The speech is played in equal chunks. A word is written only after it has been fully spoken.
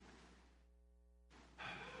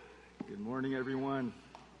Good morning, everyone.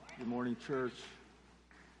 Good morning, church.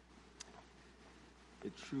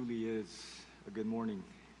 It truly is a good morning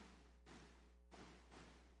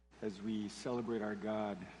as we celebrate our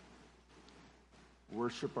God,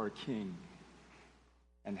 worship our King,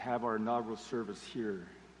 and have our inaugural service here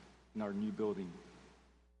in our new building,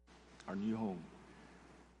 our new home,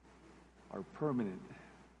 our permanent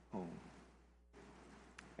home.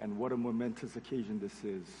 And what a momentous occasion this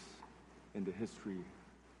is in the history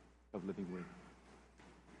of Living Way.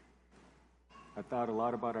 I thought a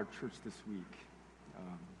lot about our church this week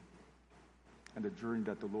and the journey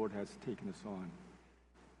that the Lord has taken us on.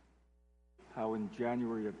 How in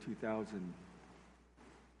January of 2000,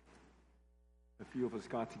 a few of us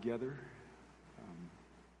got together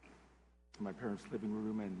in my parents' living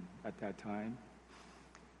room, and at that time,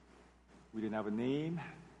 we didn't have a name,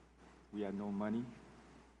 we had no money,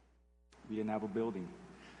 we didn't have a building.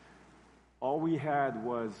 All we had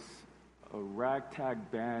was a ragtag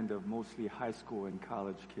band of mostly high school and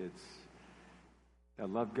college kids that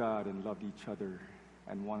loved God and loved each other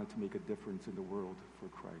and wanted to make a difference in the world for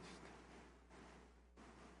Christ.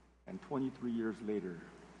 And 23 years later,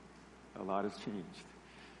 a lot has changed.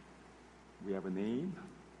 We have a name.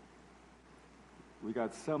 We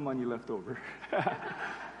got some money left over.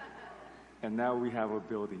 And now we have a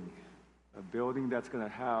building that's going to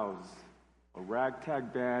house a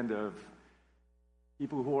ragtag band of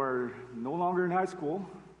people who are no longer in high school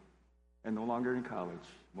and no longer in college,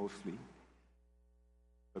 mostly,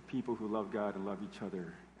 but people who love God and love each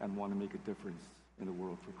other and want to make a difference in the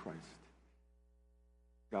world for Christ.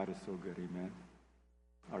 God is so good, amen?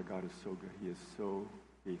 Our God is so good. He is so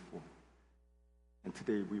faithful. And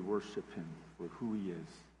today we worship him for who he is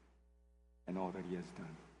and all that he has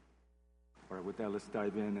done. All right, with that, let's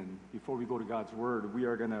dive in. And before we go to God's word, we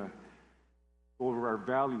are going to over our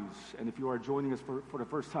values. And if you are joining us for the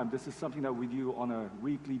first time, this is something that we do on a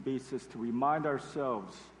weekly basis to remind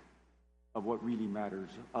ourselves of what really matters.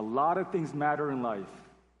 A lot of things matter in life,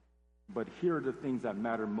 but here are the things that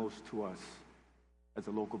matter most to us as a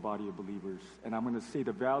local body of believers. And I'm going to say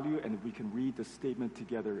the value, and if we can read the statement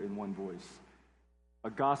together in one voice. A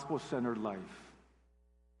gospel-centered life.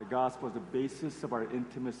 The gospel is the basis of our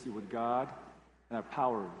intimacy with God and our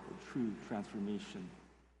power of true transformation.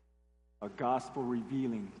 A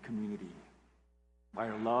gospel-revealing community. By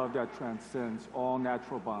a love that transcends all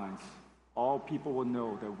natural bonds, all people will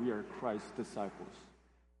know that we are Christ's disciples.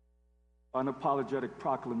 Unapologetic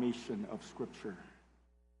proclamation of Scripture.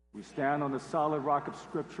 We stand on the solid rock of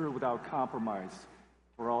Scripture without compromise,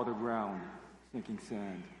 for all the ground, sinking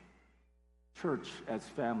sand. Church as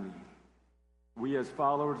family. We as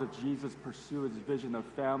followers of Jesus pursue his vision of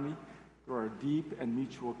family through our deep and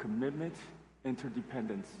mutual commitment,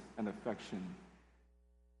 interdependence, and affection,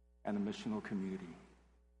 and a missional community.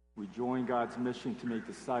 We join God's mission to make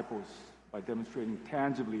disciples by demonstrating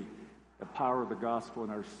tangibly the power of the gospel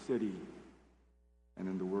in our city and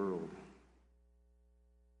in the world.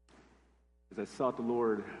 As I sought the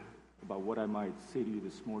Lord about what I might say to you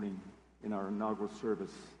this morning in our inaugural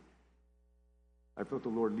service, I felt the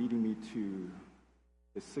Lord leading me to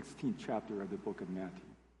the 16th chapter of the book of Matthew.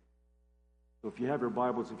 So if you have your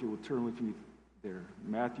Bibles, if you will turn with me there,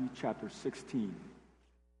 Matthew chapter 16,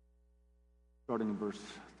 starting in verse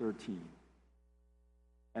 13.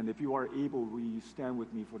 And if you are able, will you stand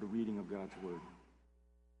with me for the reading of God's word?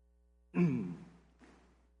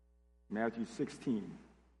 Matthew 16,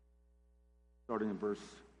 starting in verse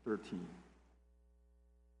 13.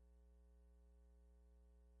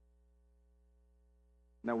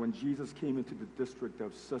 Now when Jesus came into the district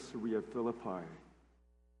of Caesarea Philippi,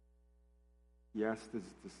 he asked his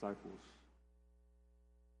disciples,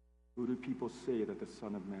 "Who do people say that the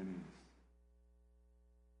Son of Man is?"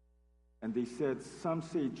 And they said, "Some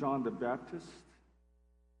say John the Baptist,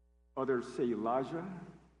 others say Elijah,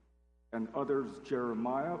 and others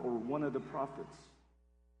Jeremiah or one of the prophets."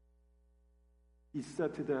 He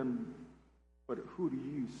said to them, "But who do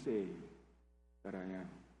you say that I am?"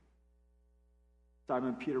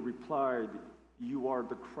 Simon Peter replied, "You are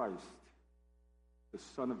the Christ, the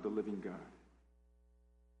Son of the living God."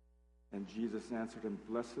 And Jesus answered him,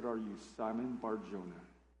 "Blessed are you, Simon Bar-Jonah,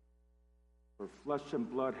 for flesh and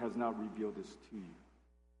blood has not revealed this to you,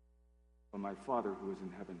 but my Father who is in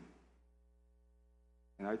heaven.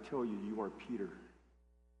 And I tell you, you are Peter,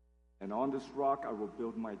 and on this rock I will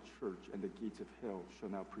build my church, and the gates of hell shall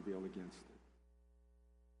not prevail against it.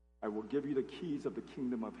 I will give you the keys of the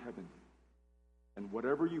kingdom of heaven, and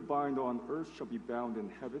whatever you bind on earth shall be bound in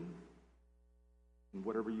heaven, and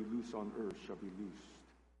whatever you loose on earth shall be loosed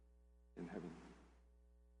in heaven."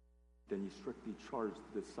 Then he strictly charged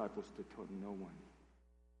the disciples to tell no one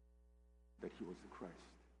that he was the Christ.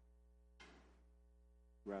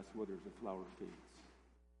 Grass withers, the flower fades,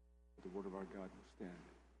 but the word of our God will stand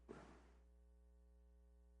forever.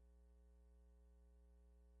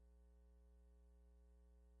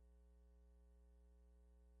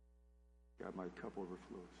 God, my cup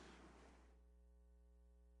overflows.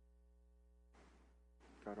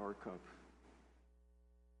 God, our cup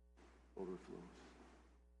overflows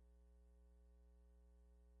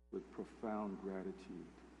with profound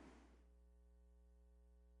gratitude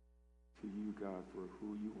to you, God, for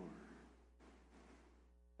who you are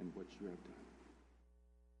and what you have done.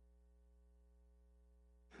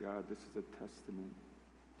 God, this is a testament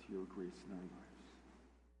to your grace in our lives.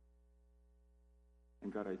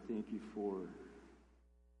 And God, I thank you for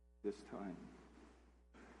this time.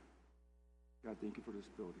 God, thank you for this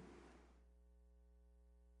building.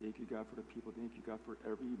 Thank you, God, for the people. Thank you, God, for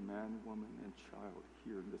every man, woman, and child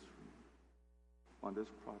here in this room, on this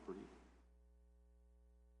property.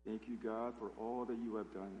 Thank you, God, for all that you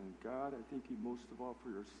have done. And God, I thank you most of all for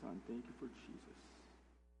your Son. Thank you for Jesus.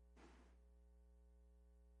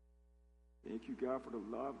 Thank you, God, for the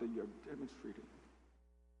love that you have demonstrated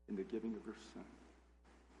in the giving of your Son.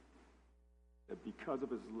 That because of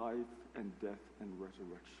his life and death and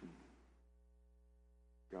resurrection,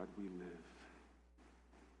 God, we live.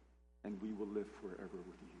 And we will live forever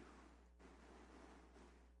with you.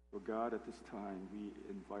 So God, at this time, we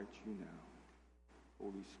invite you now.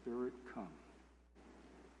 Holy Spirit, come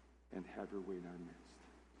and have your way in our midst.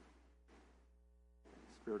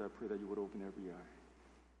 Spirit, I pray that you would open every eye.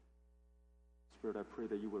 Spirit, I pray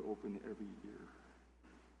that you would open every ear.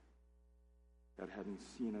 That having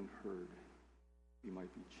seen and heard, we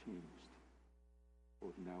might be changed,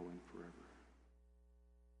 both now and forever.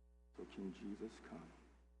 So King Jesus, come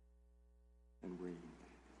and reign.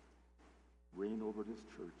 Reign over this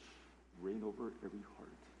church. Reign over every heart.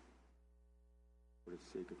 For the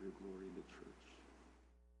sake of your glory in the church.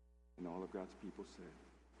 And all of God's people said,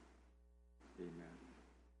 amen.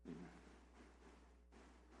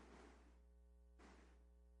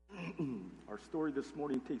 Amen. Our story this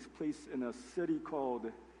morning takes place in a city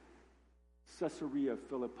called Caesarea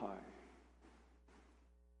Philippi.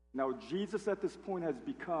 Now, Jesus at this point has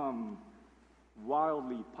become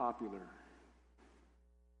wildly popular.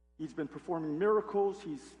 He's been performing miracles.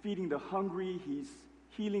 He's feeding the hungry. He's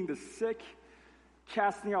healing the sick,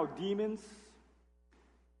 casting out demons.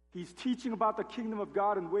 He's teaching about the kingdom of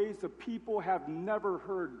God in ways the people have never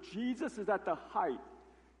heard. Jesus is at the height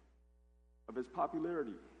of his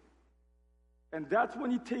popularity. And that's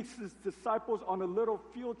when he takes his disciples on a little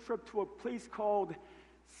field trip to a place called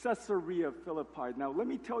Caesarea Philippi. Now, let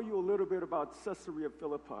me tell you a little bit about Caesarea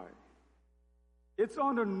Philippi. It's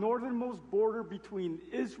on the northernmost border between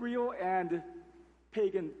Israel and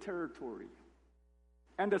pagan territory.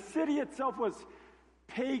 And the city itself was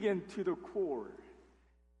pagan to the core.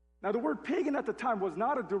 Now, the word pagan at the time was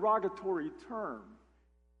not a derogatory term.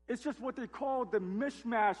 It's just what they called the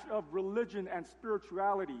mishmash of religion and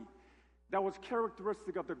spirituality that was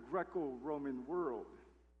characteristic of the Greco-Roman world.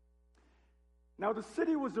 Now, the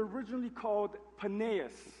city was originally called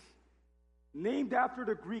Paneas, named after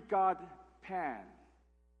the Greek god Pan.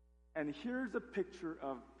 And here's a picture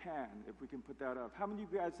of Pan, if we can put that up. How many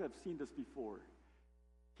of you guys have seen this before?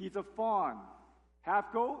 He's a faun,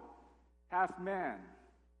 half goat, half man.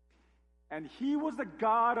 And he was the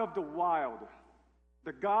god of the wild,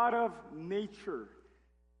 the god of nature.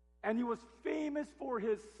 And he was famous for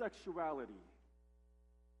his sexuality.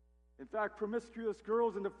 In fact, promiscuous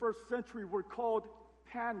girls in the first century were called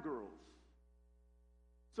Pan girls.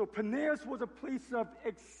 So Paneas was a place of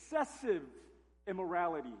excessive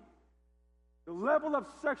immorality. The level of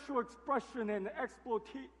sexual expression and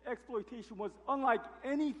exploitation was unlike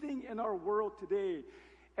anything in our world today.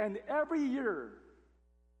 And every year,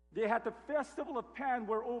 they had the Festival of Pan,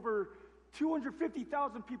 where over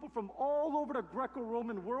 250,000 people from all over the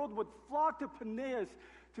Greco-Roman world would flock to Paneas,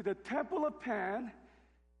 to the Temple of Pan,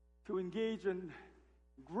 to engage in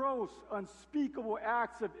gross, unspeakable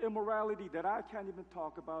acts of immorality that I can't even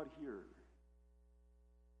talk about here.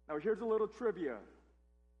 Now, here's a little trivia.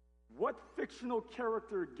 What fictional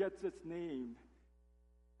character gets its name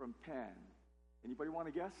from Pan? Anybody want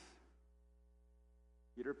to guess?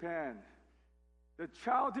 Peter Pan. The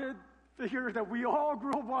childhood figure that we all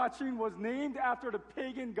grew up watching was named after the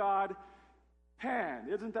pagan god Pan.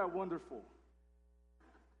 Isn't that wonderful?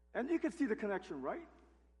 And you can see the connection, right?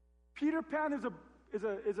 Peter Pan is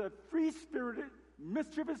a free-spirited,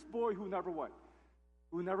 mischievous boy who never what?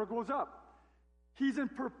 Who never grows up. He's in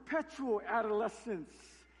perpetual adolescence,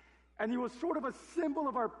 and he was sort of a symbol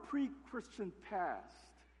of our pre-Christian past.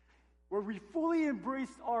 where we fully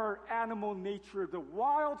embrace our animal nature, the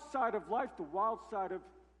wild side of life, the wild side of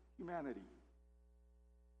humanity.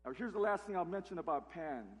 Now, here's the last thing I'll mention about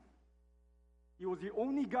Pan. He was the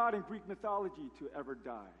only god in Greek mythology to ever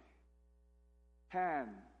die. Pan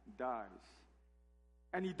dies.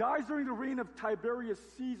 And he dies during the reign of Tiberius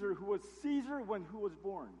Caesar, who was Caesar when who was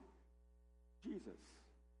born? Jesus.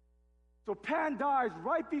 So Pan dies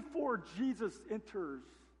right before Jesus enters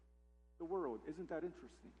the world. Isn't that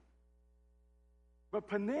interesting? But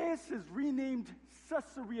Paneas is renamed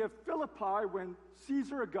Caesarea Philippi when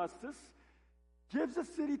Caesar Augustus gives the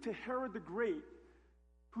city to Herod the Great,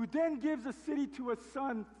 who then gives the city to his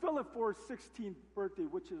son Philip for his 16th birthday,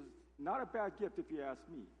 which is not a bad gift if you ask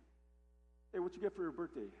me. Hey, what you get for your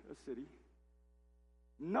birthday? A city.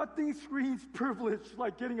 Nothing screams privilege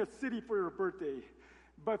like getting a city for your birthday.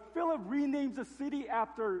 But Philip renames the city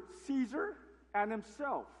after Caesar and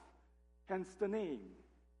himself, hence the name,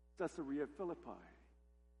 Caesarea Philippi.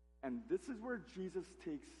 And this is where Jesus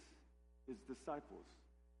takes his disciples.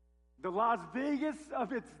 The Las Vegas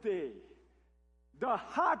of its day, the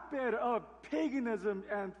hotbed of paganism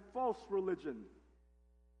and false religion.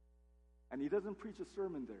 And he doesn't preach a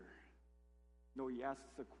sermon there. No, he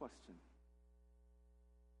asks a question.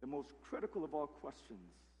 The most critical of all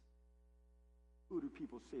questions. Who do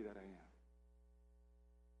people say that I am?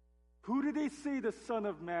 Who do they say the Son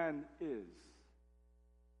of Man is?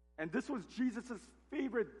 And this was Jesus'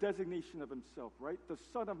 favorite designation of himself, right? The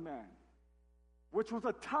Son of Man, which was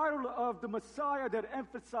a title of the Messiah that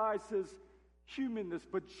emphasizes humanness.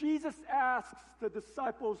 But Jesus asks the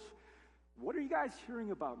disciples, what are you guys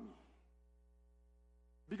hearing about me?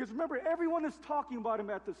 Because remember, everyone is talking about him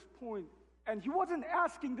at this point, and he wasn't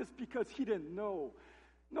asking this because he didn't know.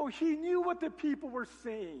 No, he knew what the people were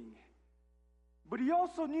saying. But he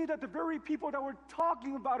also knew that the very people that were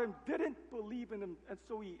talking about him didn't believe in him, and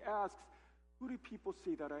so he asks, who do people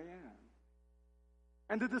say that I am?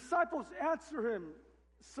 And the disciples answer him,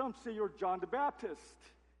 some say you're John the Baptist.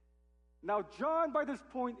 Now, John, by this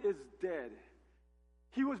point, is dead.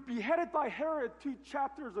 He was beheaded by Herod 2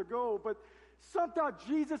 chapters ago, but some thought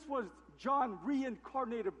Jesus was John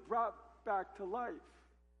reincarnated, brought back to life.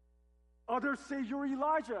 Others say you're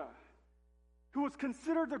Elijah, who was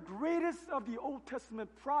considered the greatest of the Old Testament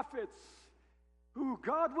prophets, who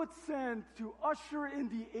God would send to usher in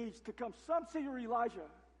the age to come. Some say you're Elijah,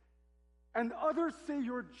 and others say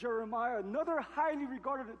you're Jeremiah, another highly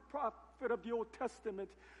regarded prophet of the Old Testament,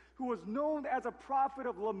 who was known as a prophet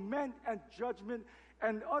of lament and judgment,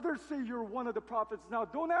 and others say you're one of the prophets. Now,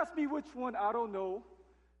 don't ask me which one, I don't know.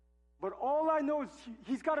 But all I know is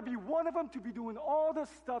he's got to be one of them to be doing all the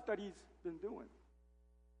stuff that he's been doing.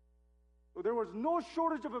 So there was no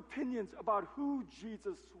shortage of opinions about who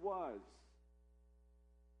Jesus was.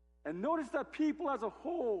 And notice that people as a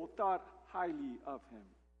whole thought highly of him.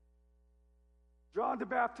 John the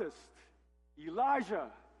Baptist, Elijah,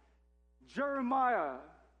 Jeremiah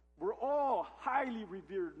were all highly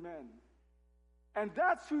revered men. And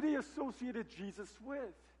that's who they associated Jesus with.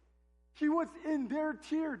 He was in their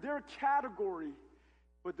tier, their category.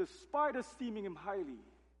 But despite esteeming him highly,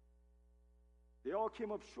 they all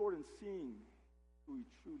came up short in seeing who he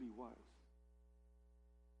truly was.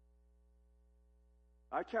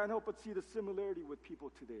 I can't help but see the similarity with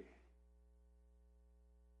people today.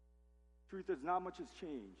 Truth is, not much has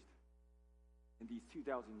changed in these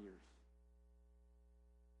 2,000 years.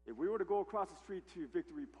 If we were to go across the street to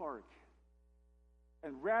Victory Park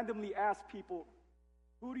and randomly ask people,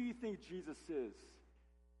 who do you think Jesus is?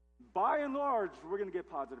 By and large, we're going to get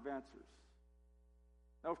positive answers.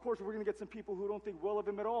 Now, of course, we're going to get some people who don't think well of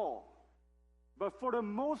him at all. But for the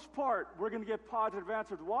most part, we're going to get positive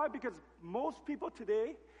answers. Why? Because most people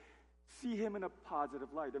today see him in a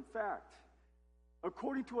positive light. In fact,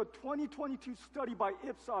 according to a 2022 study by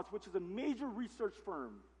Ipsos, which is a major research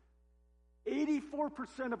firm,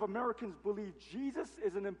 84% of Americans believe Jesus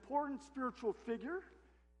is an important spiritual figure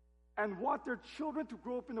and want their children to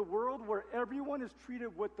grow up in a world where everyone is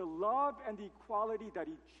treated with the love and the equality that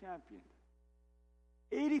he championed.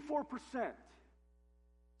 84%.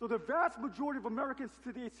 So the vast majority of Americans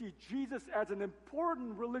today see Jesus as an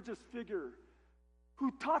important religious figure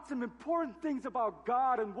who taught some important things about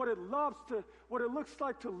God and what it looks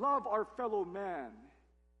like to love our fellow man.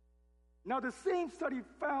 Now, the same study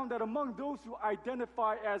found that among those who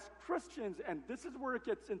identify as Christians, and this is where it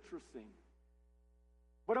gets interesting,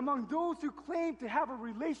 but among those who claim to have a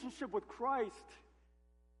relationship with Christ,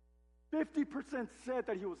 50% said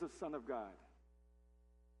that he was the Son of God.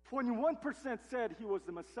 21% said he was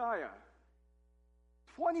the Messiah.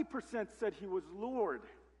 20% said he was Lord.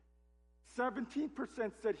 17%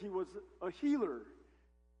 said he was a healer.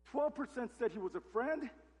 12% said he was a friend,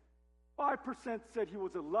 5% said he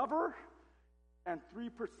was a lover, and 3%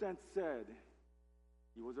 said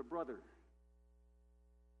he was a brother.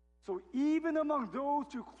 So even among those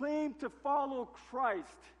who claim to follow Christ,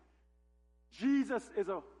 Jesus is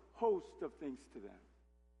a host of things to them.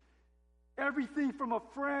 Everything from a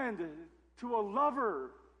friend to a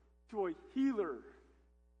lover to a healer,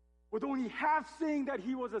 with only half saying that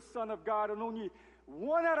he was a son of God and only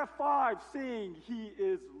 1 out of 5 saying he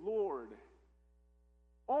is Lord.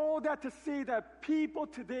 All that to say that people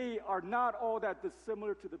today are not all that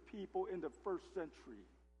dissimilar to the people in the first century.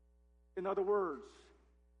 In other words,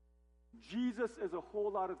 Jesus is a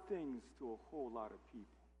whole lot of things to a whole lot of people.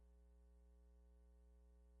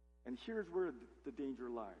 And here's where the danger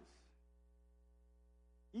lies.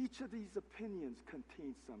 Each of these opinions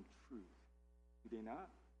contains some truth, do they not?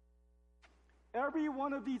 Every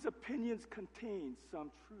one of these opinions contains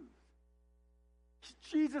some truth.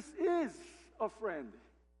 Jesus is a friend.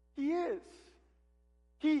 He is.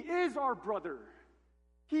 He is our brother.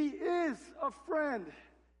 He is a friend.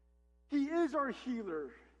 He is our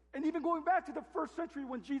healer. And even going back to the first century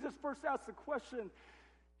when Jesus first asked the question,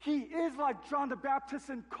 he is like John the Baptist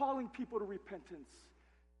in calling people to repentance.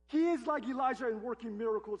 He is like Elijah in working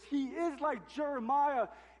miracles. He is like Jeremiah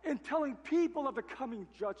in telling people of the coming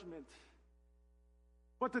judgment.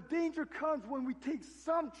 But the danger comes when we take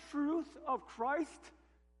some truth of Christ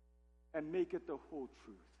and make it the whole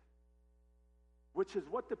truth, which is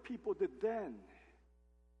what the people did then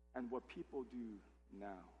and what people do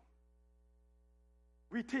now.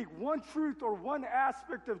 We take one truth or one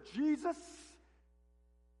aspect of Jesus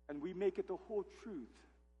and we make it the whole truth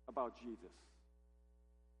about Jesus.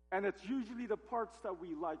 And it's usually the parts that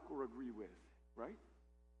we like or agree with, right?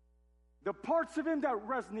 The parts of him that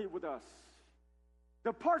resonate with us.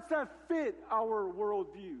 The parts that fit our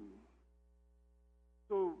worldview.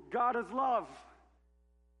 So God is love.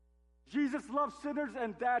 Jesus loved sinners,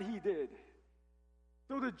 and that he did.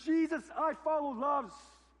 So the Jesus I follow loves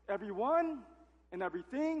everyone and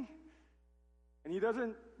everything. And he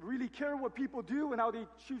doesn't really care what people do and how they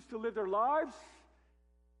choose to live their lives.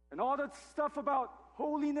 And all that stuff about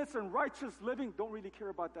holiness and righteous living, don't really care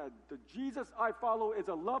about that. The Jesus I follow is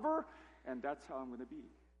a lover, and that's how I'm going to be.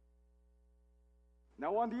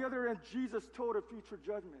 Now, on the other end, Jesus told of future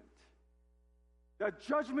judgment. That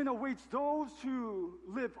judgment awaits those who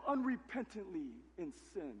live unrepentantly in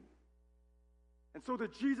sin. And so the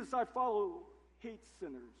Jesus I follow hates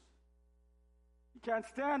sinners. He can't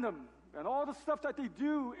stand them. And all the stuff that they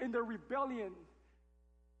do in their rebellion.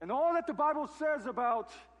 And all that the Bible says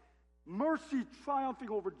about mercy triumphing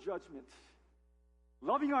over judgment.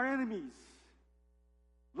 Loving our enemies.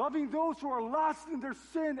 Loving those who are lost in their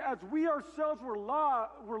sin as we ourselves were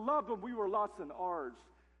loved when we were lost in ours.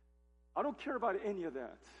 I don't care about any of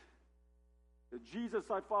that. The Jesus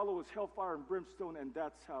I follow is hellfire and brimstone, and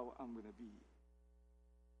that's how I'm going to be.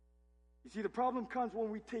 You see, the problem comes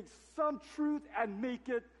when we take some truth and make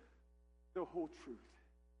it the whole truth.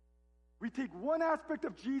 We take one aspect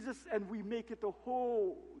of Jesus and we make it the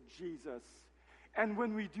whole Jesus. And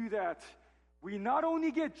when we do that, we not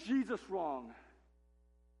only get Jesus wrong,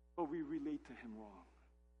 but we relate to him wrong.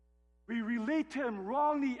 We relate to him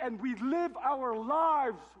wrongly and we live our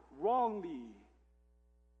lives wrongly,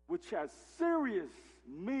 which has serious,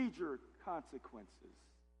 major consequences.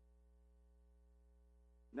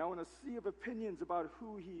 Now, in a sea of opinions about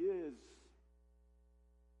who he is,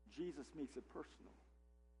 Jesus makes it personal.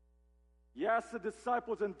 He asks the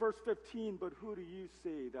disciples in verse 15, "But who do you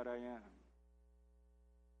say that I am?"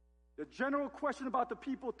 The general question about the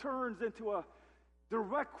people turns into a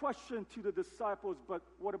direct question to the disciples, "But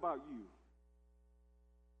what about you?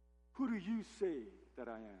 Who do you say that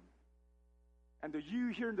I am?" And the "you"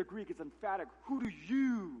 here in the Greek is emphatic. Who do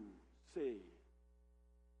you say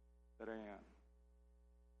that I am?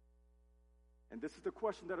 And this is the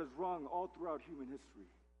question that is rung all throughout human history.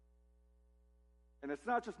 And it's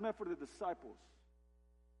not just meant for the disciples.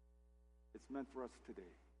 It's meant for us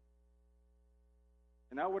today.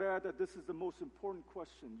 And I would add that this is the most important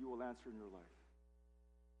question you will answer in your life.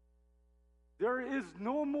 There is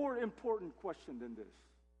no more important question than this.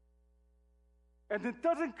 And it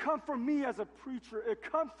doesn't come from me as a preacher. It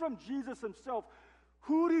comes from Jesus himself.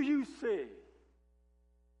 Who do you say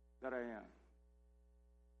that I am?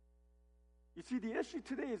 You see, the issue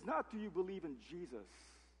today is not do you believe in Jesus,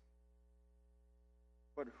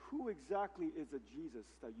 but who exactly is the Jesus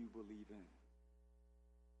that you believe in?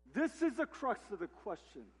 This is the crux of the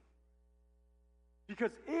question.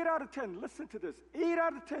 Because 8 out of 10, listen to this, 8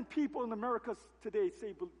 out of 10 people in America today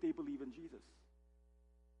say they believe in Jesus.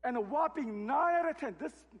 And a whopping 9 out of 10,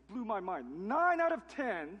 this blew my mind, 9 out of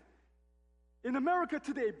 10 in America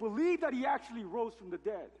today believe that he actually rose from the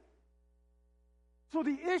dead. So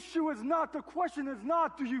the question is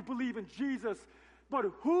not, do you believe in Jesus, but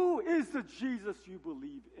who is the Jesus you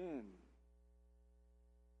believe in?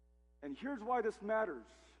 And here's why this matters.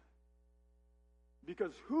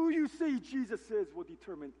 Because who you say Jesus is will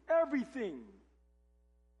determine everything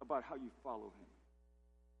about how you follow him.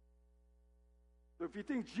 So if you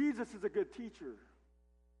think Jesus is a good teacher,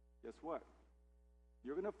 guess what?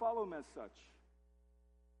 You're going to follow him as such.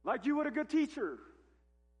 Like you would a good teacher.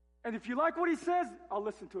 And if you like what he says, I'll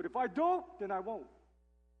listen to it. If I don't, then I won't.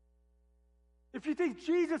 If you think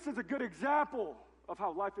Jesus is a good example of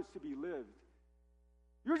how life is to be lived,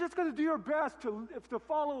 you're just going to do your best to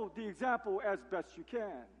follow the example as best you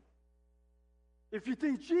can. If you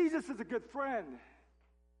think Jesus is a good friend,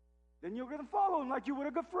 then you're going to follow him like you would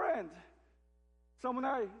a good friend. Someone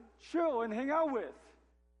I chill and hang out with,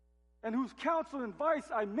 and whose counsel and advice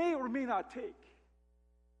I may or may not take.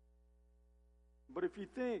 But if you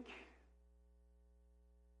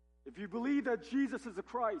believe that Jesus is the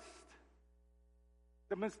Christ,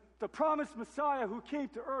 the promised Messiah who came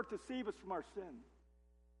to earth to save us from our sin,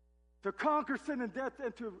 to conquer sin and death,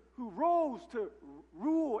 and who rose to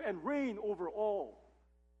rule and reign over all.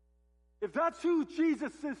 If that's who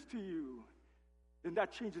Jesus is to you, then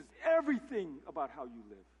that changes everything about how you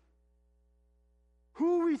live.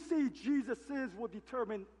 Who we say Jesus is will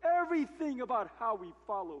determine everything about how we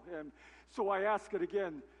follow him. So I ask it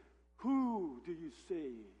again, who do you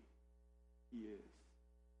say he is?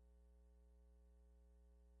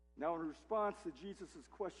 Now, in response to Jesus'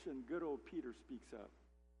 question, good old Peter speaks up.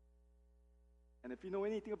 And if you know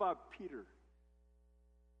anything about Peter,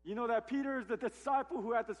 you know that Peter is the disciple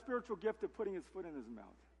who had the spiritual gift of putting his foot in his mouth.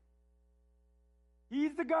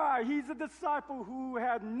 He's the guy, he's the disciple who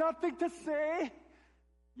had nothing to say,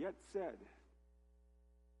 yet said.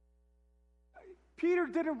 Peter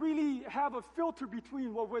didn't really have a filter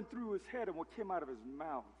between what went through his head and what came out of his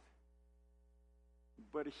mouth.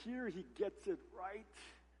 But here he gets it right.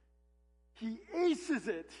 He aces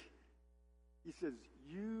it. He says,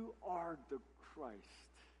 "You are the Christ."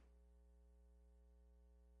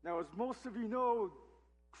 Now, as most of you know,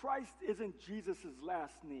 Christ isn't Jesus'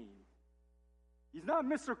 last name. He's not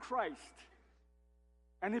Mr. Christ.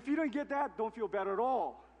 And if you don't get that, don't feel bad at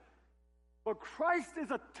all. But Christ is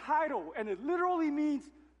a title, and it literally means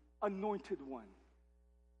anointed one.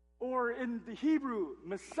 Or in the Hebrew,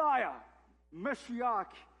 Messiah,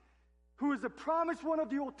 Mashiach, who is the promised one of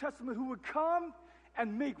the Old Testament who would come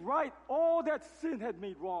and make right all that sin had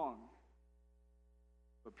made wrong.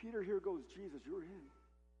 But Peter here goes, Jesus, you're him.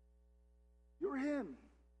 You're him.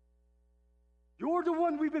 You're the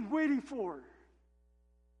one we've been waiting for.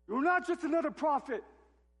 You're not just another prophet.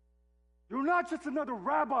 You're not just another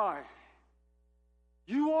rabbi.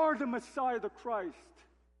 You are the Messiah, the Christ.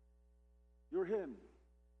 You're him.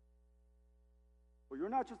 But you're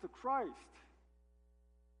not just the Christ.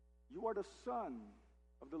 You are the Son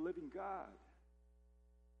of the living God.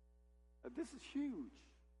 Now, this is huge.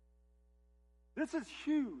 This is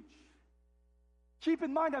huge. Keep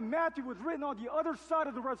in mind that Matthew was written on the other side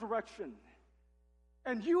of the resurrection.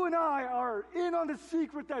 And you and I are in on the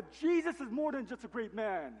secret that Jesus is more than just a great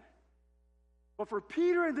man. But for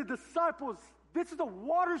Peter and the disciples, this is a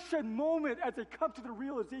watershed moment as they come to the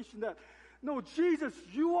realization that, no, Jesus,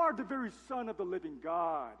 you are the very Son of the living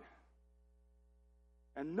God.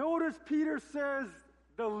 And notice Peter says,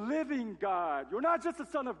 the living God. You're not just the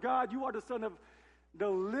Son of God, you are the Son of the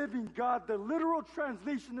living God. The literal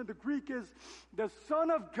translation in the Greek is the Son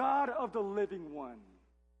of God of the living one.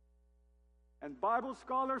 And Bible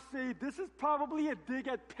scholars say this is probably a dig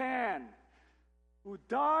at Pan, who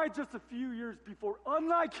died just a few years before.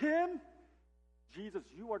 Unlike him, Jesus,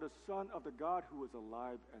 you are the Son of the God who is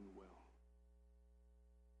alive and well.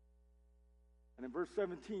 And in verse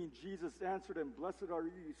 17, Jesus answered him, "Blessed are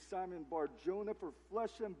you, Simon Bar-Jonah, for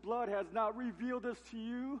flesh and blood has not revealed this to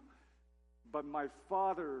you, but my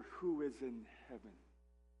Father who is in heaven."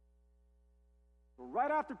 But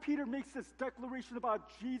right after Peter makes this declaration about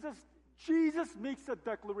Jesus, Jesus makes a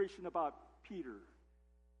declaration about Peter.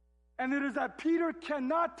 And it is that Peter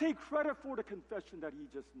cannot take credit for the confession that he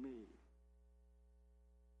just made.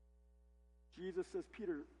 Jesus says,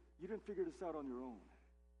 Peter, you didn't figure this out on your own.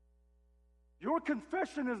 Your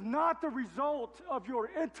confession is not the result of your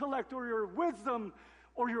intellect or your wisdom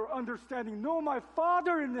or your understanding. No, my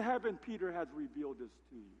Father in heaven, Peter, has revealed this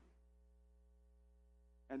to you.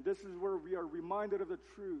 And this is where we are reminded of the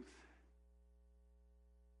truth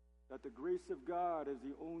that the grace of God is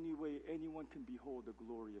the only way anyone can behold the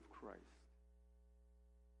glory of Christ.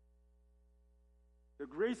 The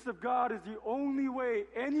grace of God is the only way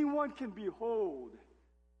anyone can behold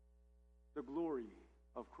the glory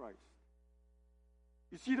of Christ.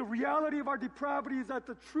 You see, the reality of our depravity is that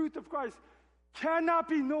the truth of Christ cannot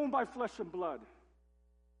be known by flesh and blood.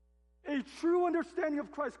 A true understanding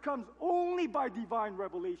of Christ comes only by divine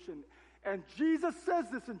revelation. And Jesus says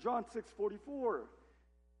this in John 6:44.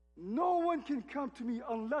 No one can come to me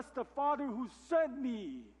unless the Father who sent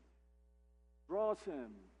me draws him.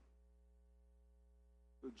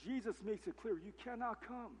 So Jesus makes it clear, you cannot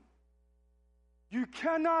come. You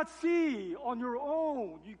cannot see on your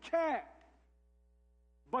own. You can't.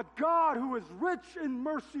 But God, who is rich in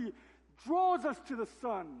mercy, draws us to the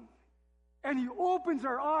Son. And he opens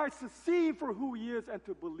our eyes to see him for who he is and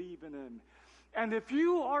to believe in him. And if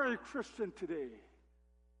you are a Christian today,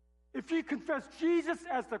 if you confess Jesus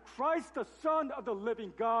as the Christ, the Son of the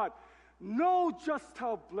living God, know just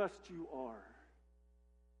how blessed you are.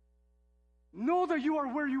 Know that you are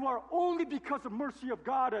where you are only because the mercy of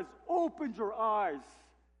God has opened your eyes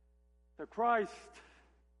to Christ.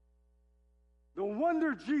 No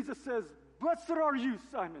wonder Jesus says, "Blessed are you,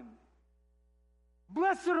 Simon.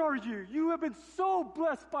 Blessed are you. You have been so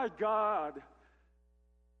blessed by God.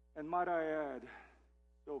 And might I add,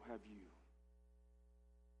 so have you."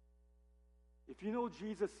 If you know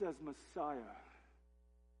Jesus as Messiah,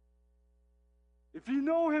 if you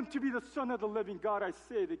know him to be the Son of the living God, I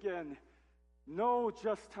say it again, know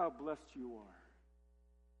just how blessed you are.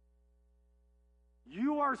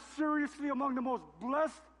 You are seriously among the most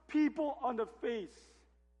blessed people on the face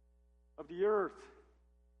of the earth.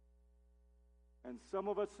 And some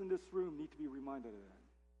of us in this room need to be reminded of that.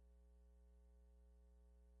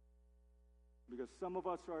 Because some of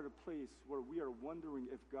us are at a place where we are wondering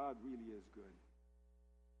if God really is good.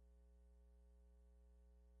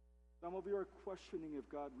 Some of you are questioning if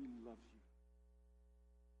God really loves you.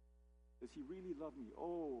 Does he really love me?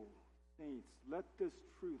 Oh, saints, let this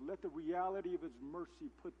truth, let the reality of his mercy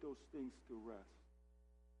put those things to rest.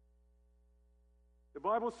 The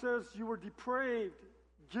Bible says you were depraved,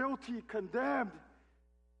 guilty, condemned,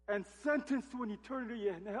 and sentenced to an eternity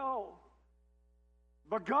in hell.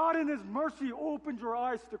 But God in his mercy opened your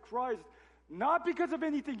eyes to Christ, not because of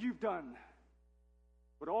anything you've done,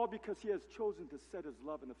 but all because he has chosen to set his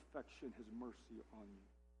love and affection, his mercy on you.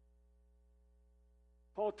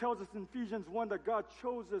 Paul tells us in Ephesians 1 that God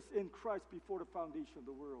chose us in Christ before the foundation of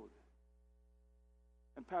the world.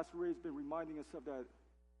 And Pastor Ray's been reminding us of that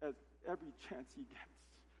at every chance he gets.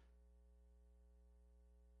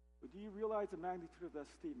 But do you realize the magnitude of that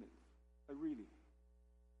statement? Really?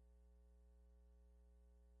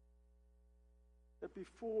 That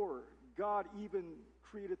before God even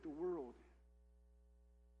created the world,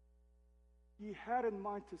 he had in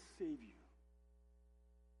mind to save you.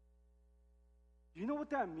 Do you know what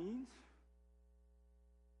that means?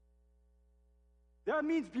 That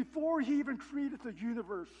means before he even created the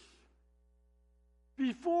universe,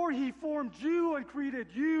 before he formed you and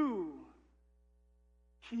created you,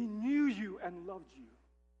 he knew you and loved you.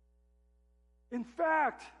 In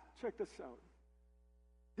fact, check this out.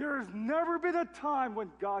 There has never been a time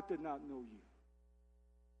when God did not know you.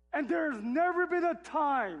 And there has never been a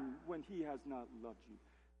time when he has not loved you.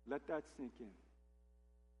 Let that sink in.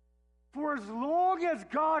 For as long as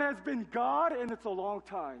God has been God, and it's a long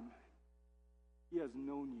time, he has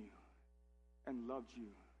known you and loved you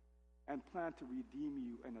and planned to redeem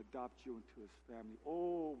you and adopt you into his family.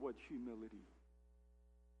 Oh, what humility.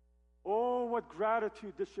 Oh, what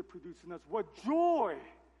gratitude this should produce in us. What joy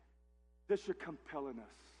this should compel in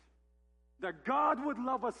us. That God would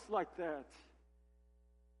love us like that.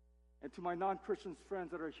 And to my non-Christian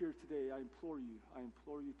friends that are here today, I implore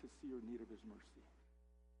you to see your need of his mercy.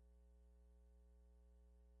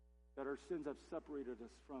 That our sins have separated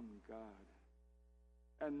us from God.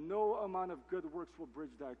 And no amount of good works will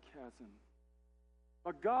bridge that chasm.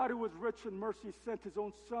 But God, who was rich in mercy, sent his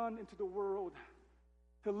own Son into the world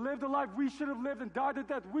to live the life we should have lived and die the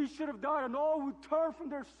death we should have died. And all who turn from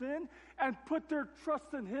their sin and put their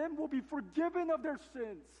trust in him will be forgiven of their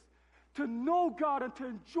sins. To know God and to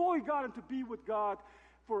enjoy God and to be with God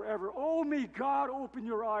forever. Oh, may God open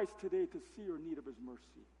your eyes today to see your need of his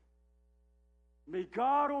mercy. May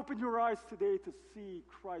God open your eyes today to see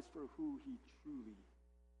Christ for who he truly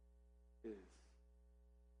is.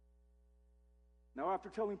 Now, after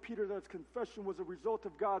telling Peter that his confession was a result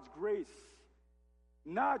of God's grace,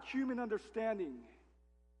 not human understanding,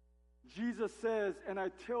 Jesus says, "And I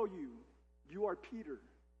tell you, you are Peter.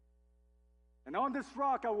 And on this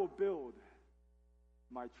rock I will build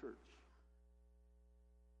my church."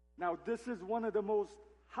 Now, this is one of the most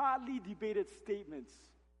hotly debated statements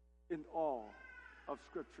in all of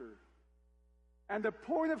Scripture. And the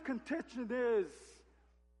point of contention is,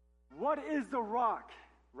 what is the rock,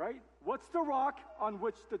 right? What's the rock on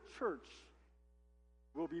which the church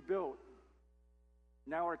will be built?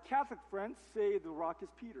 Now, our Catholic friends say the rock is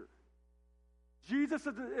Peter. Jesus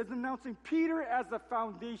is announcing Peter as the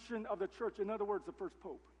foundation of the church. In other words, the first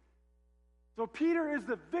pope. So Peter is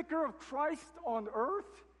the vicar of Christ on earth,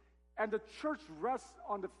 and the church rests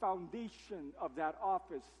on the foundation of that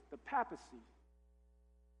office, the papacy.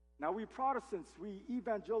 Now, we Protestants, we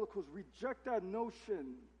evangelicals reject that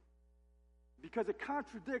notion because it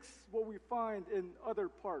contradicts what we find in other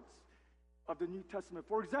parts of the New Testament.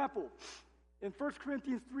 For example, in 1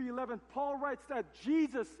 Corinthians 3:11, Paul writes that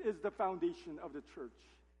Jesus is the foundation of the church.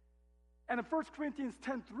 And in 1 Corinthians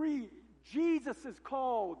 10:3, Jesus is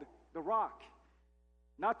called the rock.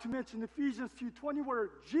 Not to mention Ephesians 2:20,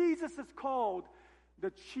 where Jesus is called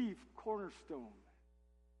the chief cornerstone.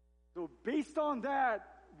 So based on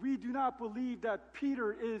that, we do not believe that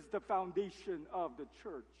Peter is the foundation of the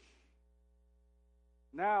church.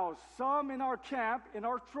 Now, some in our camp, in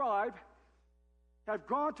our tribe, have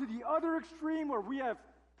gone to the other extreme where we have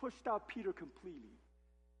pushed out Peter completely.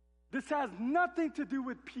 This has nothing to do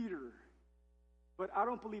with Peter, but I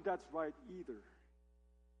don't believe that's right either.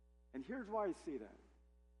 And here's why I say that.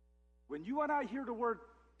 When you and I hear the word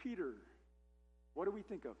Peter, what do we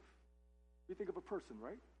think of? We think of a person,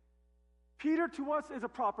 right? Peter to us is a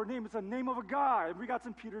proper name. It's a name of a guy. And we got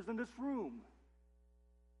some Peters in this room.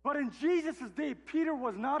 But in Jesus' day, Peter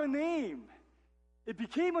was not a name. It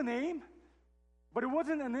became a name, but it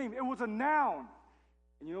wasn't a name. It was a noun.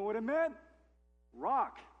 And you know what it meant?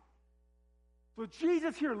 Rock. So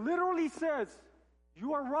Jesus here literally says,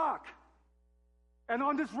 you are rock. And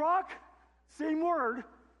on this rock, same word,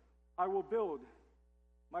 I will build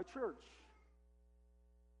my church.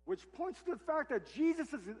 Which points to the fact that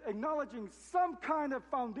Jesus is acknowledging some kind of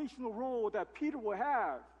foundational role that Peter will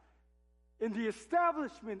have in the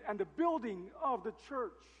establishment and the building of the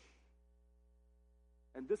church.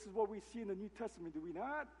 And this is what we see in the New Testament, do we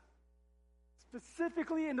not?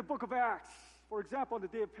 Specifically in the book of Acts, for example, on the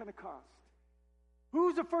day of Pentecost.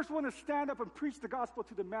 Who's the first one to stand up and preach the gospel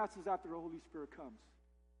to the masses after the Holy Spirit comes?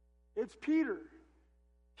 It's Peter.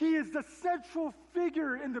 He is the central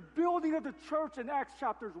figure in the building of the church in Acts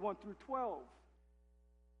chapters 1 through 12.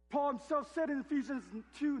 Paul himself said in Ephesians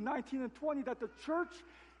 2:19 and 20 that the church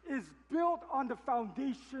is built on the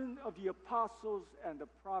foundation of the apostles and the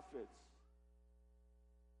prophets.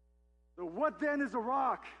 So what then is the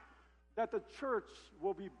rock that the church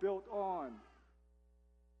will be built on?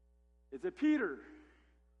 Is it Peter?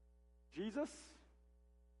 Jesus?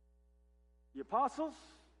 The apostles?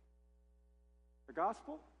 The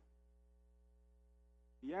gospel?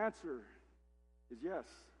 The answer is yes.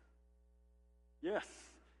 Yes.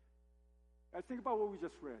 Now think about what we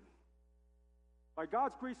just read. By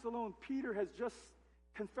God's grace alone, Peter has just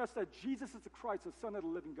confessed that Jesus is the Christ, the Son of the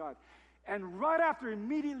living God. And right after,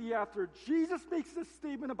 immediately after, Jesus makes this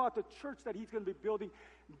statement about the church that he's going to be building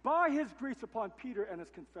by his grace upon Peter and his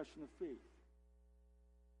confession of faith.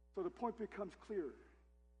 So the point becomes clear.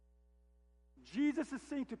 Jesus is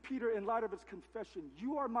saying to Peter in light of his confession,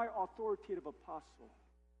 you are my authoritative apostle,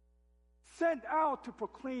 sent out to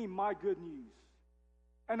proclaim my good news.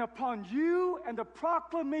 And upon you and the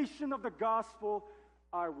proclamation of the gospel,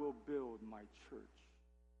 I will build my church.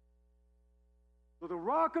 So the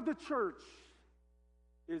rock of the church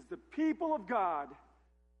is the people of God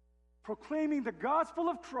proclaiming the gospel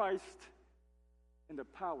of Christ in the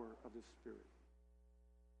power of the Spirit.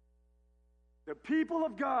 The people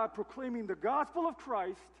of God proclaiming the gospel of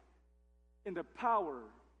Christ in the power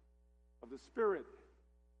of the Spirit.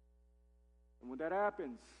 And when that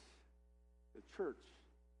happens, the church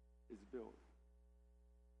is built.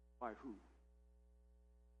 By who?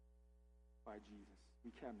 By Jesus.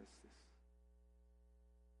 We can't miss this.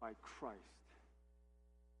 By Christ.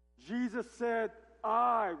 Jesus said,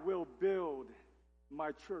 I will build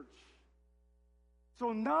my church.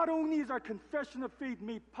 So not only is our confession of faith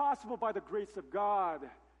made possible by the grace of God,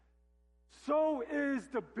 so is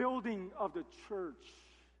the building of the church.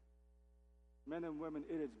 Men and women,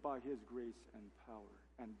 it is by his grace and power.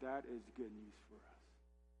 And that is good news for us.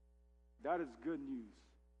 That is good news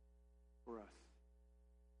for us.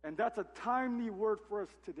 And that's a timely word for us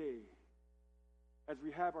today as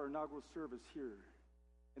we have our inaugural service here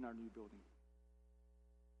in our new building.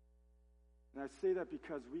 And I say that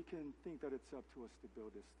because we can think that it's up to us to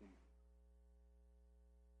build this thing.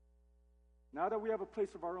 Now that we have a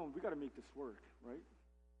place of our own, we got to make this work, right?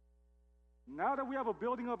 Now that we have a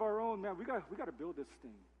building of our own, man, we got to build this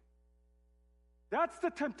thing. That's the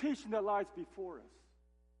temptation that lies before us.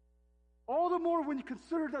 All the more when you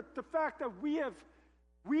consider that the fact that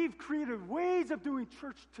we've created ways of doing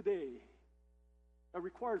church today that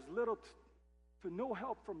requires little to no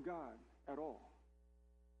help from God at all.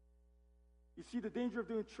 You see, the danger of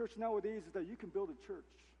doing church nowadays is that you can build a church.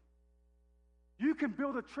 You can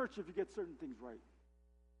build a church if you get certain things right.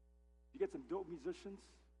 You get some dope musicians,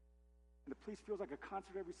 and the place feels like a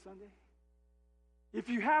concert every Sunday. If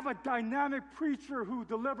you have a dynamic preacher who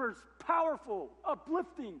delivers powerful,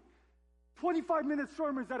 uplifting, 25-minute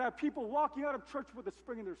sermons that have people walking out of church with a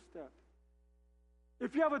spring in their step.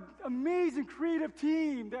 If you have an amazing creative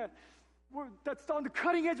team that's on the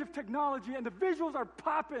cutting edge of technology and the visuals are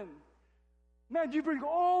popping, man, you bring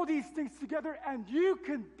all these things together and you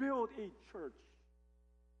can build a church.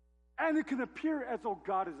 And it can appear as though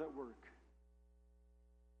God is at work.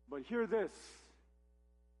 But hear this.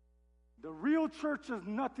 The real church is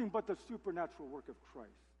nothing but the supernatural work of Christ.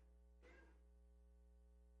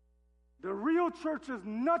 The real church is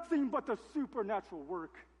nothing but the supernatural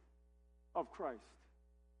work of Christ.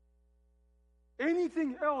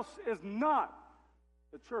 Anything else is not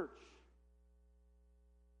the church.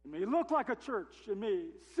 It may look like a church. It may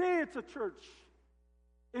say it's a church.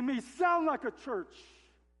 It may sound like a church.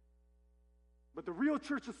 But the real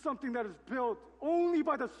church is something that is built only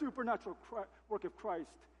by the supernatural work of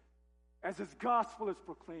Christ as his gospel is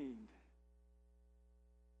proclaimed.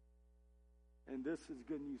 And this is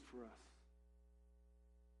good news for us.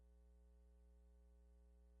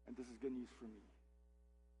 And this is good news for me.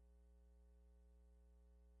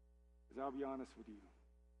 Because I'll be honest with you,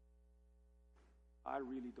 I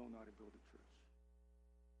really don't know how to build a church.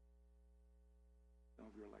 Some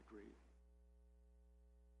of you are like, great.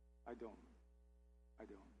 I don't.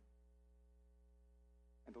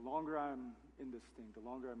 And the longer I'm in this thing, the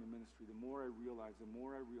longer I'm in ministry, the more I realize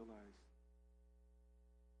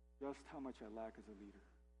just how much I lack as a leader.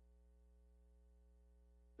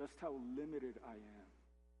 Just how limited I am.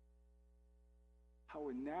 How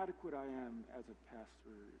inadequate I am as a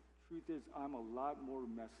pastor. Truth is, I'm a lot more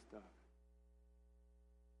messed up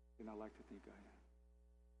than I like to think I am.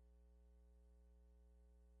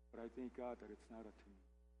 But I thank God that it's not up to me.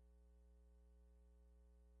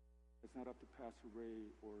 It's not up to Pastor Ray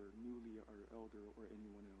or Newly, our elder, or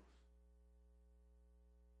anyone else.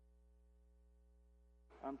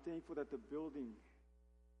 I'm thankful that the building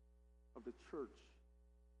of the church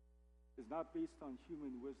is not based on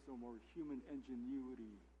human wisdom or human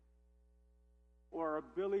ingenuity or our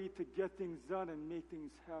ability to get things done and make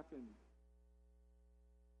things happen.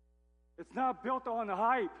 It's not built on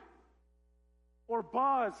hype or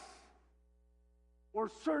buzz or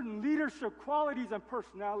certain leadership qualities and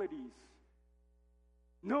personalities.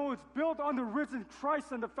 No, it's built on the risen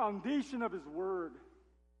Christ and the foundation of his word.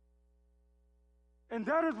 And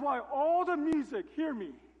that is why all the music, hear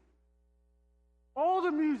me, all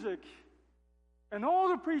the music and all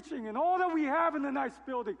the preaching and all that we have in the nice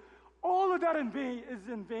building, all of that is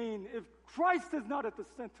in vain if Christ is not at the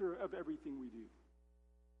center of everything we do.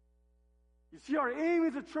 You see, our aim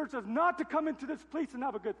as a church is not to come into this place and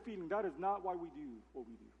have a good feeling. That is not why we do what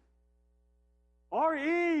we do. Our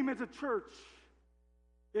aim as a church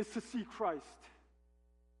is to see Christ,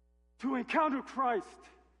 to encounter Christ,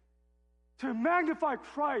 to magnify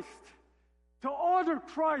Christ, to honor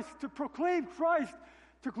Christ, to proclaim Christ,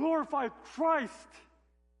 to glorify Christ,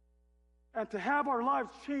 and to have our lives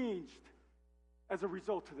changed as a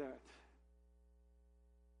result of that.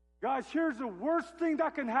 Guys, here's the worst thing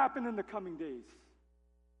that can happen in the coming days.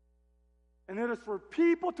 And it is for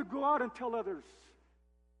people to go out and tell others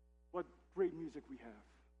what great music we have.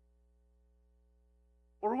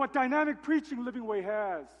 Or what dynamic preaching Living Way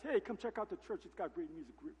has. Hey, come check out the church. It's got great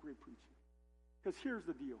music, great preaching. Because here's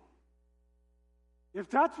the deal.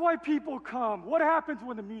 If that's why people come, what happens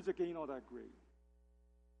when the music ain't all that great?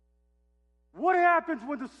 What happens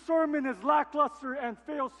when the sermon is lackluster and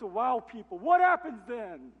fails to wow people? What happens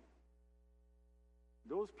then?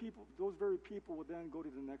 Those very people will then go to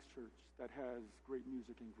the next church that has great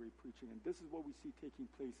music and great preaching. And this is what we see taking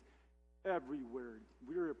place everywhere.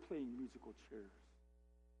 We're playing musical chairs.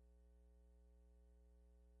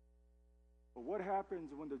 But what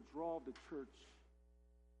happens when the draw of the church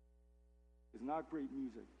is not great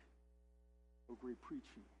music or great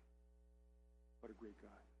preaching, but a great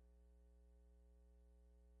God?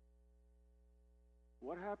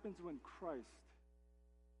 What happens when Christ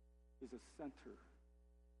is the center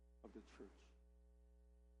of the church?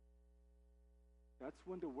 That's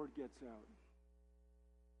when the word gets out.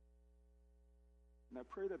 And I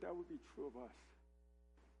pray that would be true of us.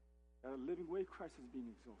 That a living way, Christ is being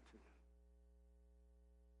exalted.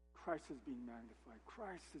 Christ is being magnified.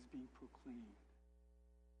 Christ is being proclaimed.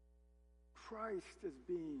 Christ is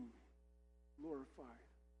being glorified.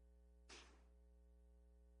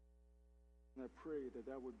 And I pray that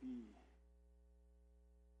that would be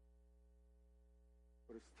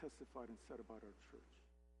what is testified and said about our church.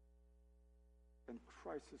 And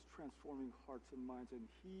Christ is transforming hearts and minds, and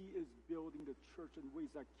he is building the church in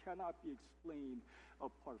ways that cannot be explained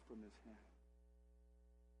apart from his hand.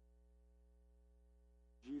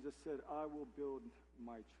 Jesus said, I will build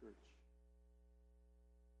my church.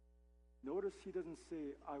 Notice he doesn't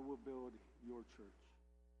say, I will build your church.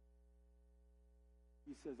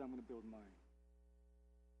 He says, I'm going to build mine.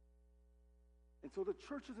 And so the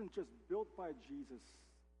church isn't just built by Jesus,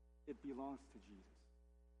 it belongs to Jesus.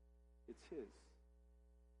 It's his.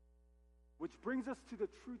 Which brings us to the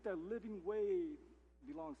truth that living way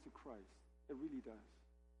belongs to Christ. It really does.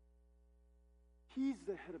 He's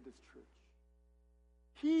the head of this church.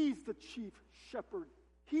 He's the chief shepherd.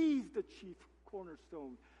 He's the chief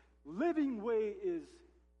cornerstone. Living way is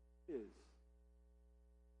his.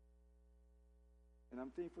 And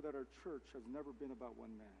I'm thankful that our church has never been about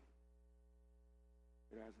one man.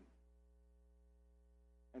 It hasn't.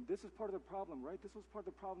 And this is part of the problem, right? This was part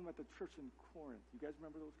of the problem at the church in Corinth. You guys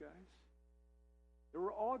remember those guys? There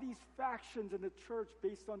were all these factions in the church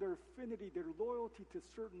based on their affinity, their loyalty to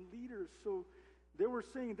certain leaders. So they were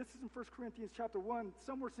saying, this is in 1 Corinthians chapter 1,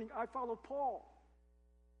 some were saying, I follow Paul.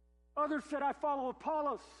 Others said, I follow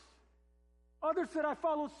Apollos. Others said, I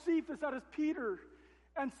follow Cephas, that is Peter.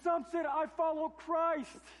 And some said, I follow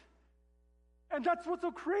Christ. And that's what's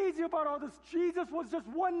so crazy about all this. Jesus was just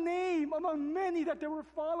one name among many that they were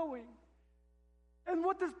following. And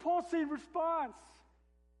what does Paul say in response?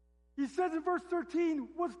 He says in verse 13,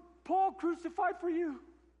 was Paul crucified for you?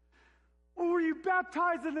 Or were you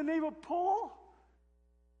baptized in the name of Paul?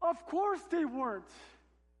 Of course they weren't.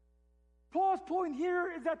 Paul's point here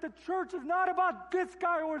is that the church is not about this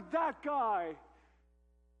guy or that guy.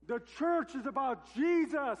 The church is about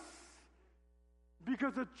Jesus.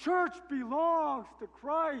 Because the church belongs to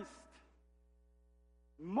Christ.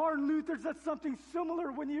 Martin Luther said something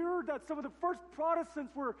similar when he heard that some of the first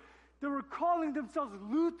Protestants were calling themselves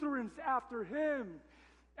Lutherans after him.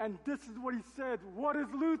 And this is what he said. What is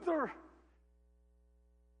Luther?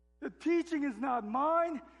 The teaching is not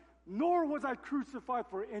mine, nor was I crucified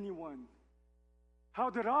for anyone.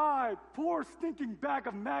 How did I, poor stinking bag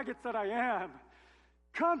of maggots that I am,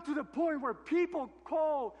 come to the point where people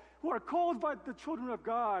who are called by the children of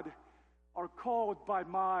God are called by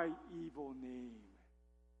my evil name?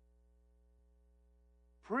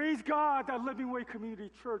 Praise God that Living Way Community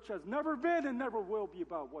Church has never been and never will be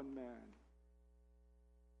about one man.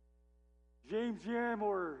 James Yim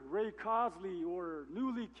or Ray Cosley or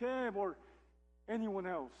Newly Kim or anyone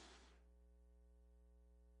else.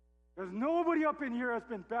 Because nobody up in here has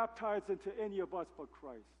been baptized into any of us but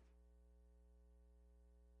Christ.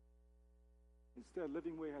 Instead,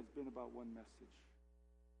 Living Way has been about one message,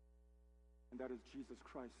 and that is Jesus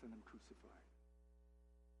Christ and him crucified.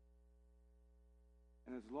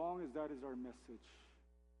 And as long as that is our message,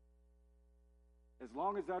 as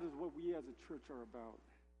long as that is what we as a church are about,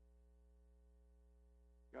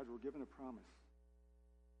 guys, we're given a promise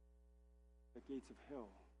that gates of hell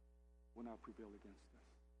will not prevail against us.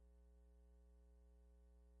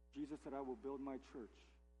 Jesus said, I will build my church,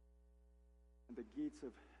 and the gates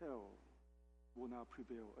of hell will not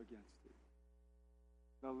prevail against it.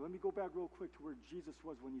 Now, let me go back real quick to where Jesus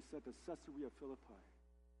was when he said to Caesarea Philippi.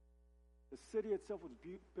 The city itself was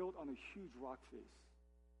built on a huge rock face.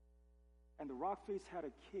 And the rock face had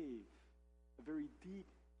a cave, a very deep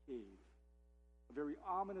cave, a very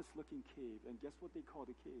ominous-looking cave. And guess what they called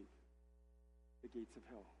the cave? The gates of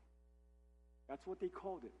hell. That's what they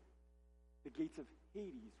called it. The gates of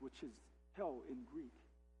Hades, which is hell in Greek.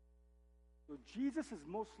 So Jesus is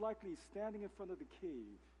most likely standing in front of the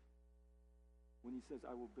cave when he says,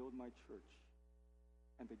 I will build my church,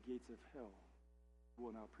 and the gates of hell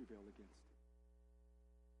will not prevail against it.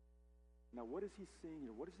 Now, what is he saying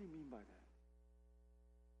here? What does he mean by that?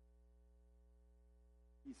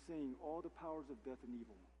 He's saying all the powers of death and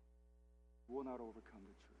evil will not overcome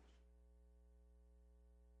the church.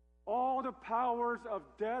 All the powers of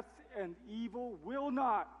death and evil will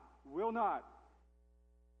not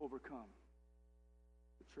overcome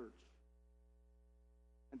the church.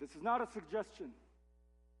 And this is not a suggestion.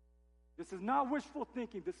 This is not wishful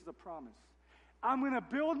thinking. This is a promise. I'm going to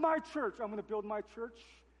build my church. I'm going to build my church.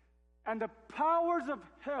 And the powers of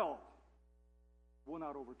hell will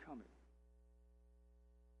not overcome it.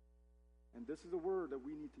 And this is a word that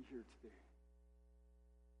we need to hear today.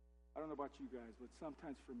 I don't know about you guys, but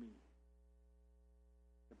sometimes for me,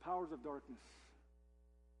 the powers of darkness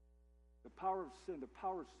The power of sin, the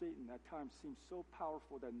power of Satan at times seems so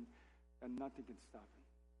powerful that nothing can stop him,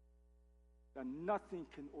 that nothing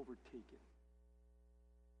can overtake it.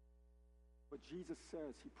 But Jesus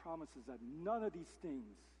says, he promises that none of these things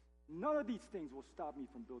will stop me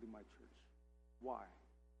from building my church. Why?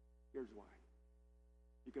 Here's why.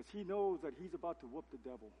 Because he knows that he's about to whoop the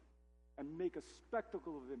devil and make a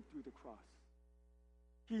spectacle of him through the cross.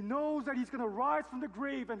 He knows that he's going to rise from the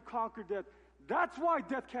grave and conquer death. That's why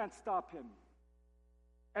death can't stop him.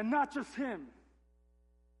 And not just him.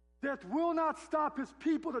 Death will not stop his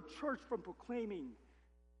people, the church, from proclaiming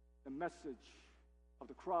the message of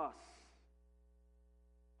the cross.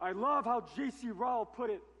 I love how J.C. Ryle put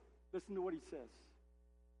it. Listen to what he says.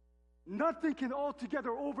 Nothing can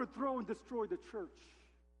altogether overthrow and destroy the church.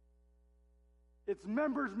 Its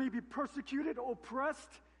members may be persecuted, oppressed,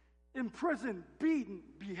 imprisoned, beaten,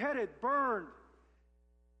 beheaded, burned.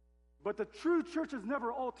 But the true church is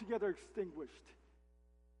never altogether extinguished.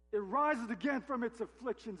 It rises again from its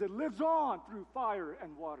afflictions. It lives on through fire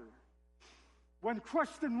and water. When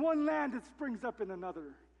crushed in one land, it springs up in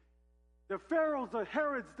another. The Pharaohs, the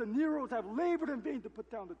Herods, the Neros have labored in vain to put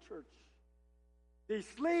down the church. They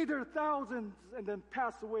slay their thousands and then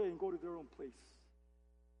pass away and go to their own place.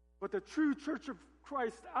 But the true church of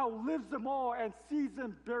Christ outlives them all and sees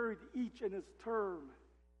them buried each in his term.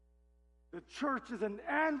 The church is an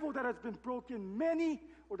anvil that has broken many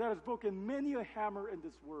a hammer in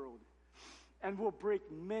this world, and will break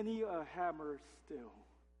many a hammer still.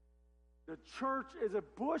 The church is a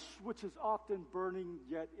bush which is often burning,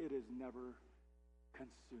 yet it is never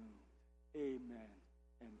consumed. Amen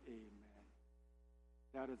and amen.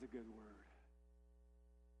 That is a good word.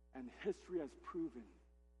 And history has proven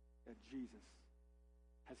that Jesus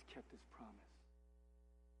has kept his promise.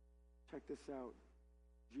 Check this out.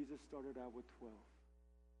 Jesus started out with 12.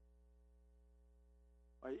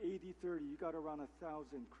 By AD 30, you got around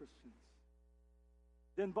 1,000 Christians.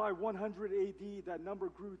 Then by 100 AD, that number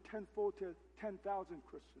grew tenfold to 10,000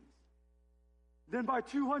 Christians. Then by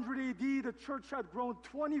 200 AD, the church had grown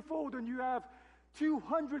 20-fold, and you have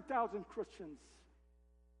 200,000 Christians.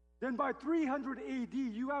 Then by 300 AD,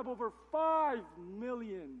 you have over 5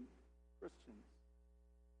 million Christians.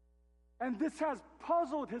 And this has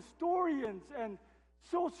puzzled historians and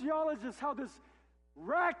sociologists how this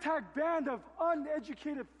ragtag band of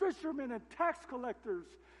uneducated fishermen and tax collectors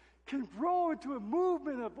can grow into a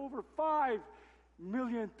movement of over 5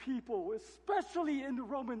 million people, especially in the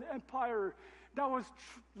Roman Empire that was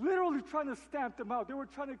literally trying to stamp them out. They were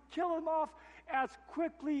trying to kill them off as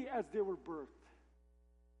quickly as they were birthed.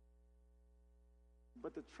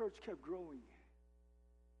 But the church kept growing.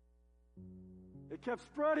 It kept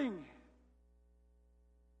spreading.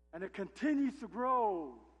 And it continues to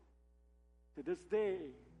grow to this day.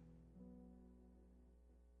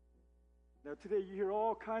 Now today you hear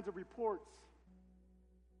all kinds of reports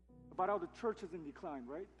about how the church is in decline,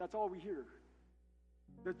 right? That's all we hear.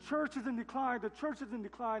 The church is in decline, the church is in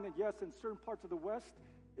decline, and yes, in certain parts of the West,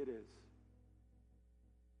 it is.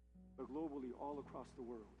 But globally, all across the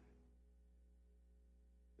world,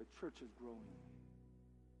 the church is growing.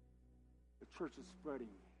 The church is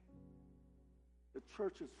spreading. The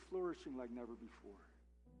church is flourishing like never before.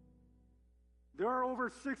 There are over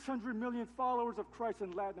 600 million followers of Christ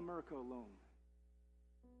in Latin America alone.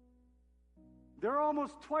 There are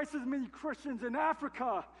almost twice as many Christians in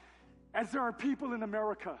Africa as there are people in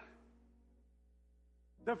America.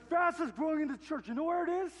 The fastest growing in the church, you know where it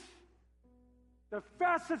is? The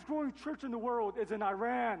fastest growing church in the world is in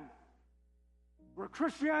Iran, where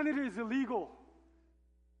Christianity is illegal,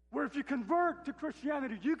 where if you convert to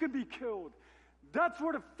Christianity, you can be killed. That's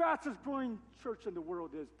where the fastest growing church in the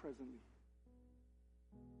world is presently.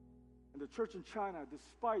 And the church in China,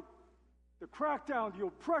 despite the crackdown, the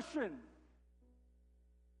oppression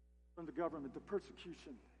from the government, the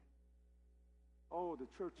persecution, the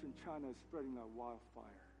church in China is spreading like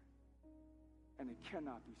wildfire. And it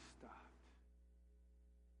cannot be stopped.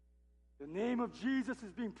 The name of Jesus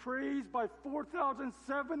is being praised by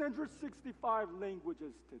 4,765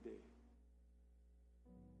 languages today.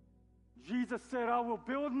 Jesus said, I will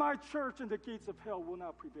build my church and the gates of hell will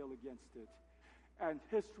not prevail against it. And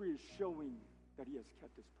history is showing that he has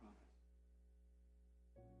kept his promise.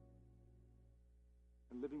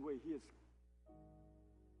 And Living Way, he's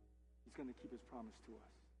going to keep his promise to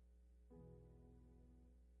us.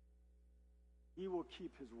 He will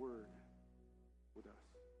keep his word with us.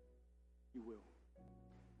 He will.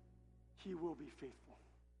 He will be faithful.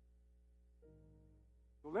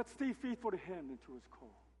 So let's stay faithful to him and to his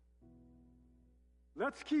call.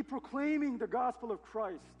 Let's keep proclaiming the gospel of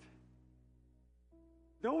Christ,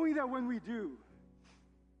 knowing that when we do,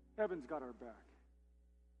 Heaven's got our back.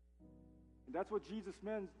 And that's what Jesus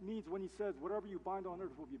means when he says, whatever you bind on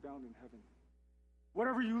earth will be bound in heaven.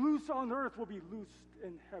 Whatever you loose on earth will be loosed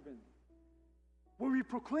in heaven. When we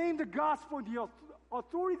proclaim the gospel and the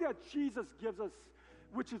authority that Jesus gives us,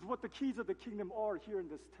 which is what the keys of the kingdom are here in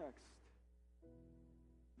this text,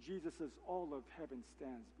 Jesus says all of heaven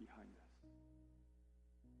stands behind us.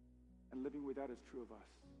 And living with that is true of us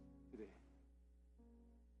today.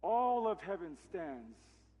 All of heaven stands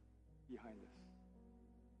behind us.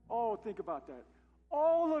 Oh, think about that.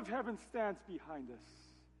 All of heaven stands behind us.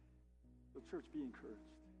 So church, be encouraged.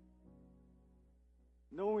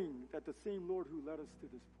 Knowing that the same Lord who led us to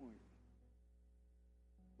this point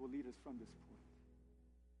will lead us from this point.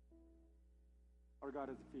 Our God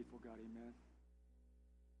is a faithful God, amen.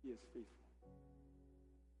 He is faithful.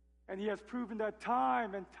 And he has proven that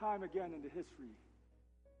time and time again in the history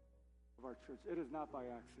of our church. It is not by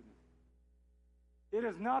accident. It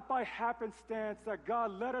is not by happenstance that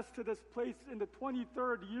God led us to this place in the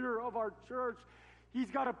 23rd year of our church. He's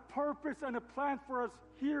got a purpose and a plan for us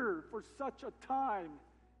here for such a time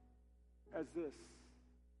as this.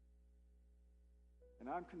 And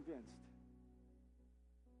I'm convinced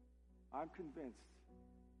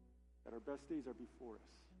that our best days are before us,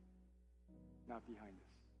 not behind us.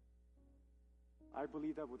 I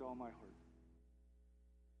believe that with all my heart.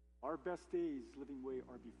 Our best days, Living Way,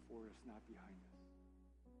 are before us, not behind us.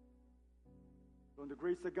 So in the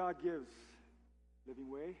grace that God gives, Living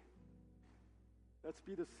Way, let's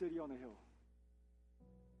be the city on the hill.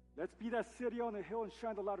 Let's be that city on the hill and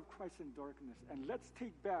shine the light of Christ in darkness. And let's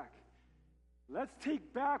take back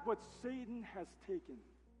what Satan has taken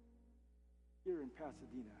here in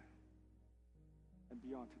Pasadena and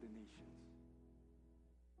beyond to the nations.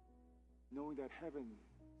 Knowing that heaven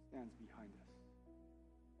stands behind us.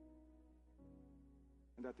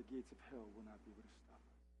 And that the gates of hell will not be able to stop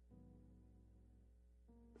us.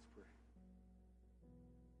 Let's pray.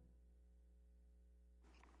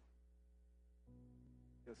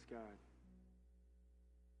 Yes, God.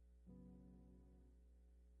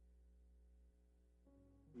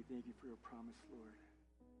 We thank you for your promise, Lord.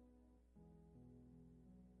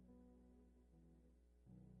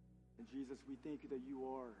 And Jesus, we thank you that you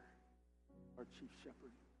are our chief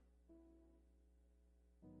shepherd.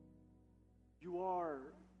 You are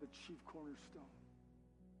the chief cornerstone.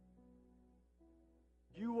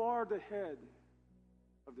 You are the head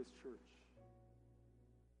of this church.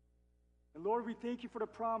 And Lord, we thank you for the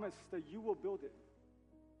promise that you will build it.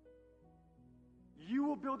 You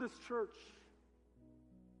will build this church.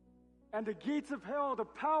 And the gates of hell, the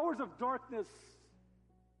powers of darkness,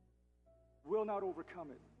 will not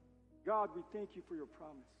overcome it. God, we thank you for your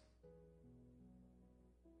promise.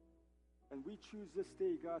 And we choose this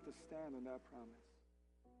day, God, to stand on that promise.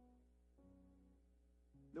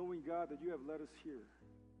 Knowing, God, that you have led us here,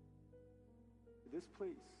 to this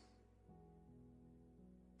place,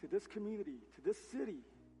 to this community, to this city,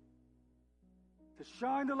 to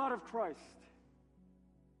shine the light of Christ,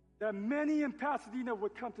 that many in Pasadena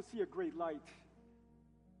would come to see a great light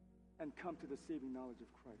and come to the saving knowledge of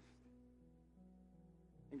Christ.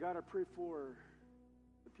 And God, I pray for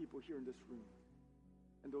the people here in this room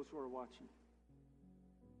and those who are watching.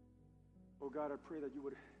 Oh God, I pray that you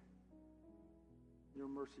would, in your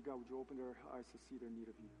mercy, God, would you open their eyes to see their need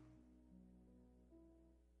of you.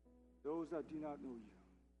 Those that do not know you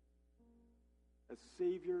as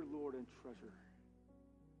Savior, Lord, and treasure,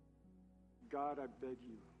 God, I beg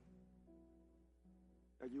you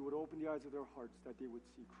that you would open the eyes of their hearts, that they would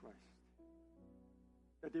see Christ,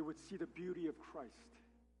 that they would see the beauty of Christ,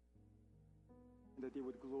 and that they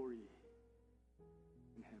would glory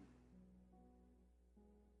in him.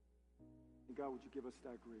 And God, would you give us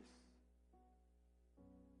that grace?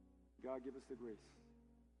 God, give us the grace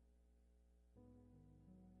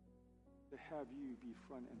to have you be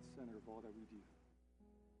front and center of all that we do.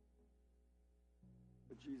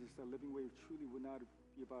 But Jesus, that Living Way truly would not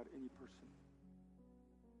be about any person.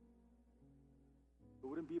 It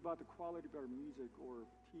wouldn't be about the quality of our music or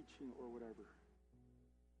teaching or whatever.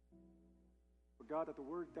 But God, that the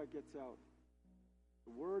word that gets out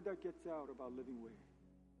about Living Way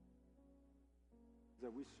is that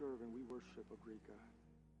we serve and we worship a great God.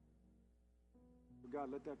 But God,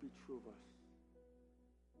 let that be true of us.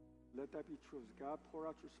 Let that be true of us. God, pour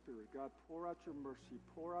out your Spirit. God, pour out your mercy.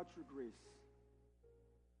 Pour out your grace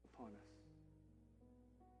upon us.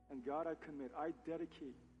 And God, I commit, I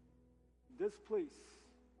dedicate this place,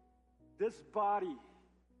 this body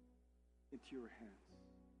into your hands.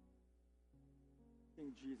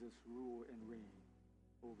 King Jesus, rule and reign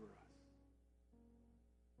over us.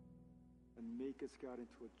 And make us, God,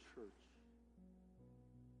 into a church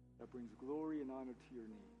that brings glory and honor to your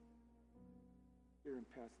name here in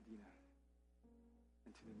Pasadena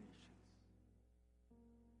and to the nations.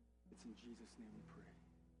 It's in Jesus' name we pray.